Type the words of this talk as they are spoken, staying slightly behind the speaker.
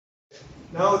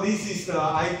Now this is the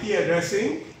IP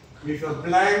addressing with a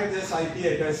blank this IP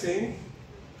addressing.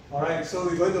 Alright, so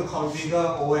we're going to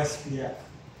configure OSPF.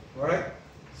 Alright,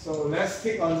 so let's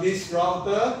click on this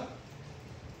router.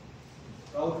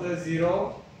 Router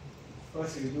 0.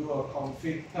 First you do a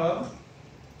config term.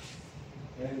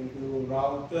 Then you do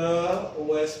router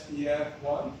OSPF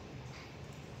 1.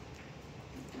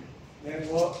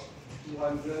 Network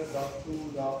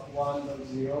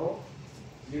 200.2.1.0.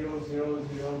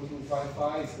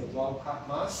 0.0.0.255 is the wildcard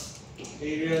mask.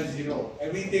 Area 0.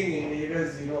 Everything in area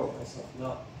 0 as of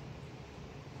now.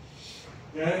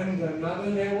 Then another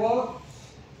network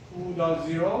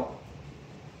 2.0.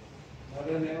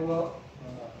 Another network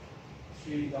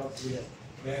 3.0.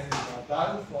 Then we are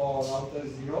done for router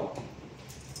 0.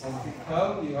 Config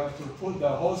term, you have to put the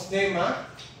host name.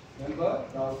 Remember,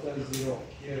 router 0.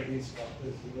 Here is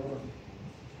router 0.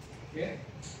 Okay.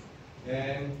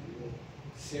 Then you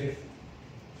save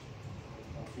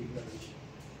configuration.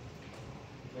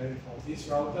 Then for this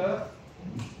router,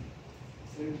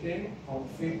 same thing,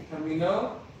 config terminal,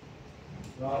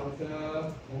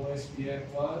 router OSPF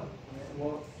 1,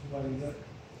 network 200.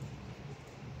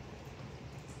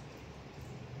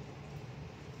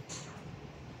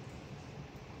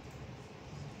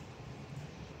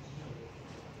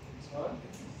 This one,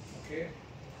 okay,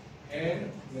 and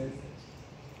then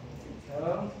config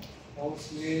term,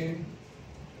 host name,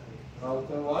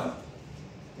 router 1,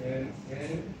 then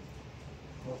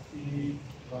copy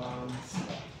from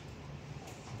start.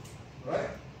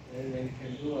 Right? And then you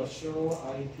can do a show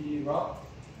IP route.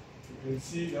 You can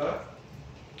see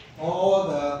all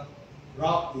the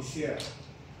route is here.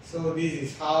 So this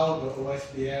is how the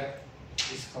OSPF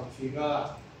is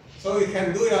configured. So you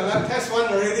can do your lab test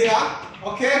one already,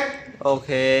 okay?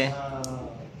 Okay.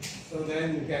 So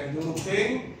then you can do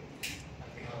thing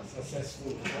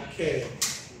successful. Okay.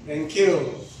 Thank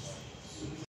you.